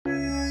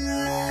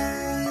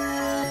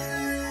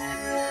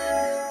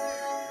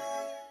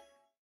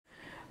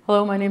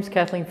Hello, my name is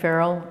Kathleen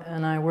Farrell,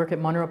 and I work at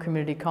Monroe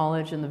Community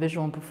College in the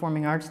Visual and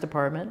Performing Arts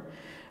Department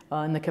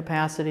in the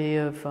capacity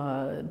of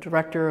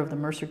director of the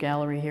Mercer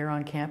Gallery here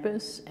on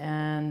campus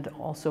and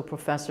also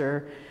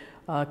professor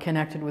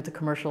connected with the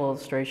commercial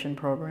illustration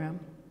program.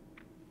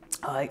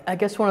 I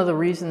guess one of the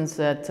reasons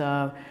that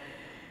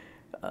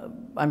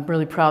I'm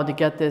really proud to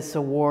get this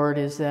award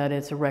is that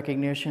it's a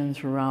recognition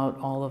throughout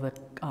all of the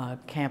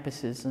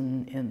campuses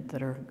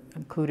that are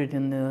included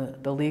in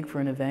the League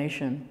for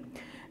Innovation.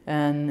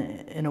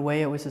 And in a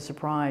way it was a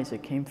surprise.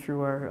 It came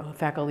through our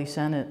faculty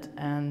senate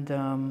and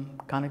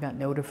kind of got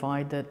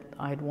notified that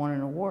I'd won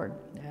an award.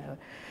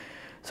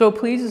 So it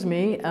pleases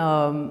me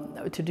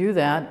to do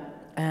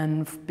that,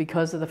 and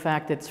because of the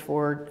fact it's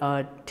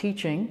for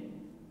teaching,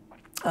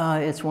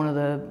 it's one of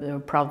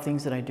the proud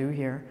things that I do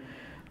here.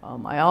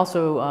 I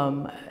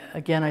also,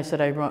 again, I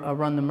said I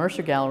run the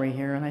Mercer Gallery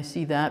here, and I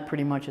see that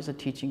pretty much as a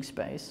teaching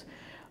space.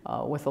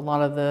 With a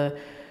lot of the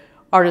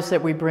artists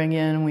that we bring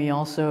in, we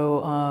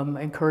also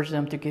encourage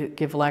them to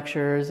give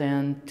lectures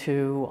and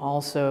to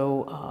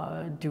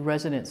also do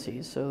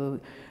residencies. So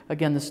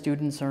again, the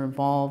students are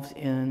involved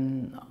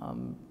in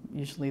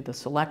usually the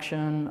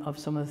selection of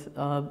some of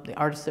the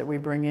artists that we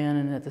bring in,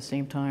 and at the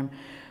same time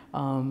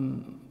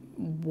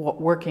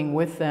working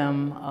with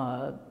them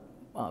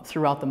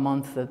throughout the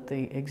month that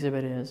the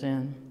exhibit is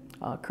in.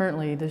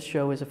 Currently, this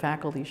show is a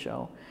faculty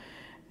show,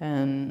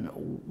 and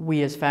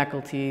we as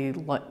faculty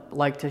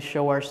like to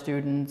show our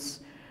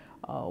students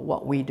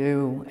what we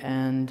do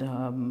and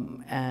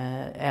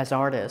as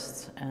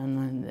artists,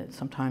 and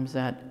sometimes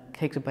that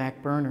takes a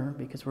back burner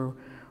because we're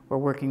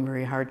working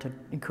very hard to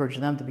encourage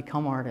them to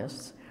become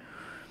artists.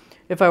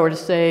 If I were to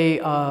say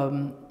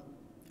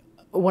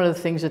one of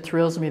the things that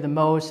thrills me the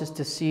most is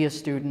to see a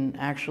student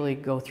actually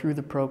go through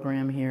the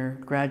program here,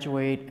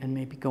 graduate, and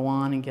maybe go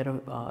on and get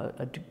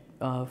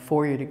a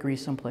four-year degree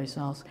someplace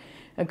else,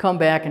 and come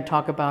back and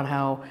talk about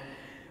how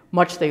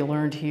much they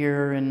learned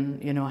here,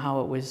 and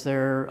how it was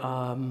their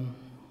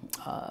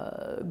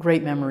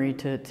great memory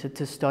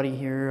to study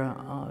here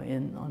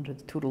under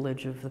the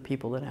tutelage of the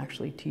people that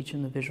actually teach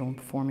in the visual and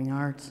performing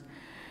arts.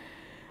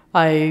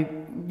 I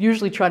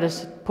usually try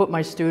to put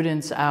my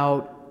students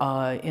out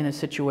in a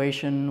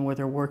situation where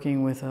they're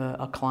working with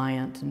a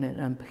client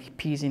and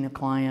appeasing a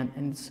client,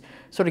 and it's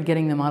sort of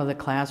getting them out of the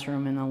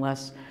classroom in a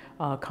less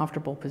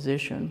comfortable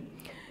position,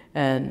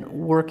 and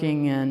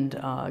working and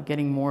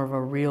getting more of a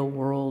real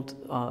world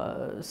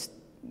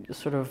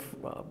sort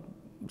of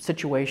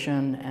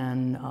situation,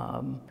 and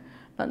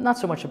not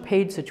so much a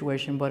paid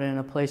situation, but in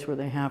a place where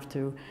they have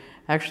to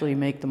actually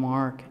make the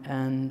mark.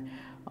 And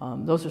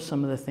those are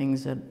some of the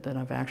things that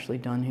I've actually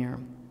done here.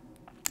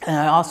 And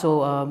I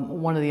also,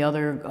 one of the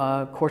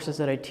other courses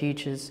that I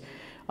teach is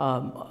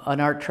an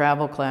art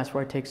travel class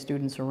where I take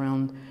students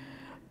around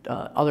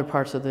other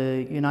parts of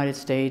the United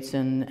States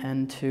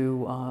and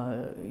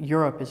to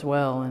Europe as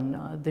well.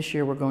 And this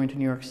year we're going to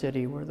New York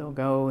City, where they'll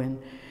go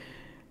and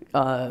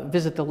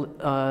visit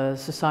the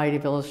Society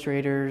of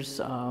Illustrators,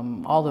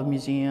 all the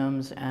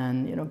museums,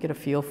 and get a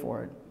feel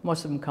for it.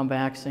 Most of them come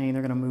back saying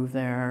they're going to move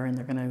there and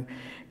they're going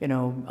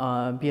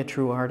to be a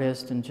true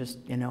artist and just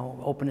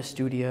open a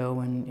studio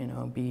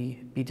and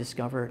be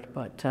discovered.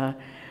 But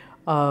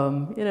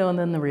and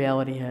then the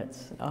reality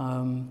hits.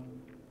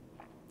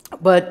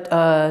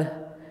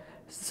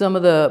 Some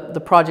of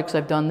the projects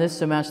I've done this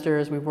semester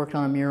is we've worked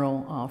on a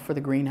mural for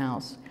the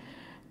greenhouse,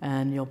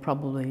 and you'll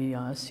probably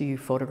see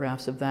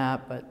photographs of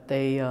that. But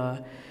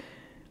the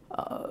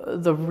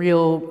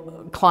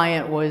real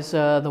client was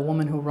the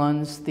woman who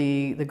runs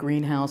the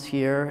greenhouse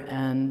here,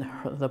 and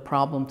the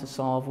problem to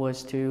solve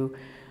was to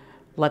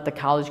let the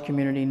college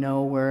community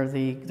know where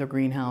the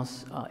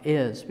greenhouse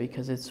is,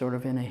 because it's sort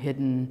of in a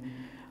hidden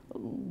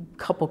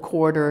couple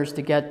corridors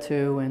to get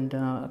to, and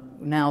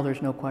now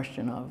there's no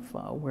question of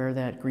where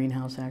that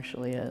greenhouse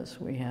actually is.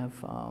 We have,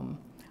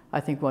 I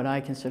think, what I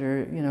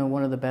consider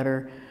one of the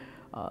better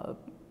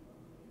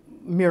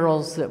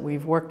murals that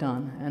we've worked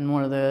on, and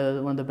one of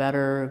the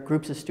better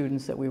groups of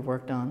students that we've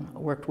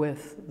worked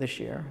with this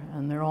year,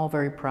 and they're all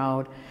very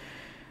proud.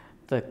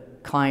 The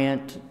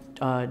client,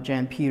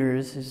 Jan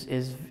Peters,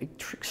 is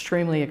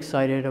extremely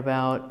excited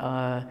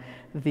about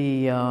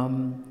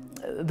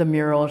the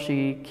mural.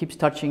 She keeps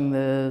touching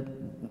the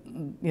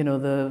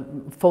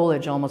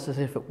foliage almost as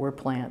if it were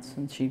plants,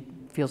 and she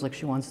feels like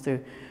she wants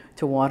to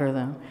water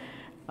them.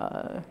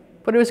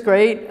 But it was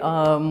great. We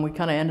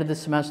kind of ended the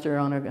semester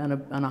on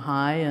a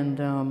high, and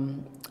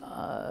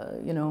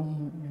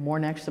more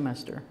next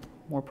semester,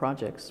 more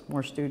projects,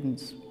 more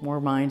students,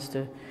 more minds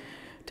to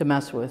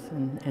mess with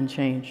and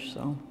change.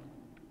 So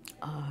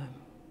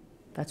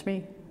that's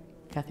me,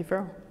 Kathy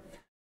Farrell.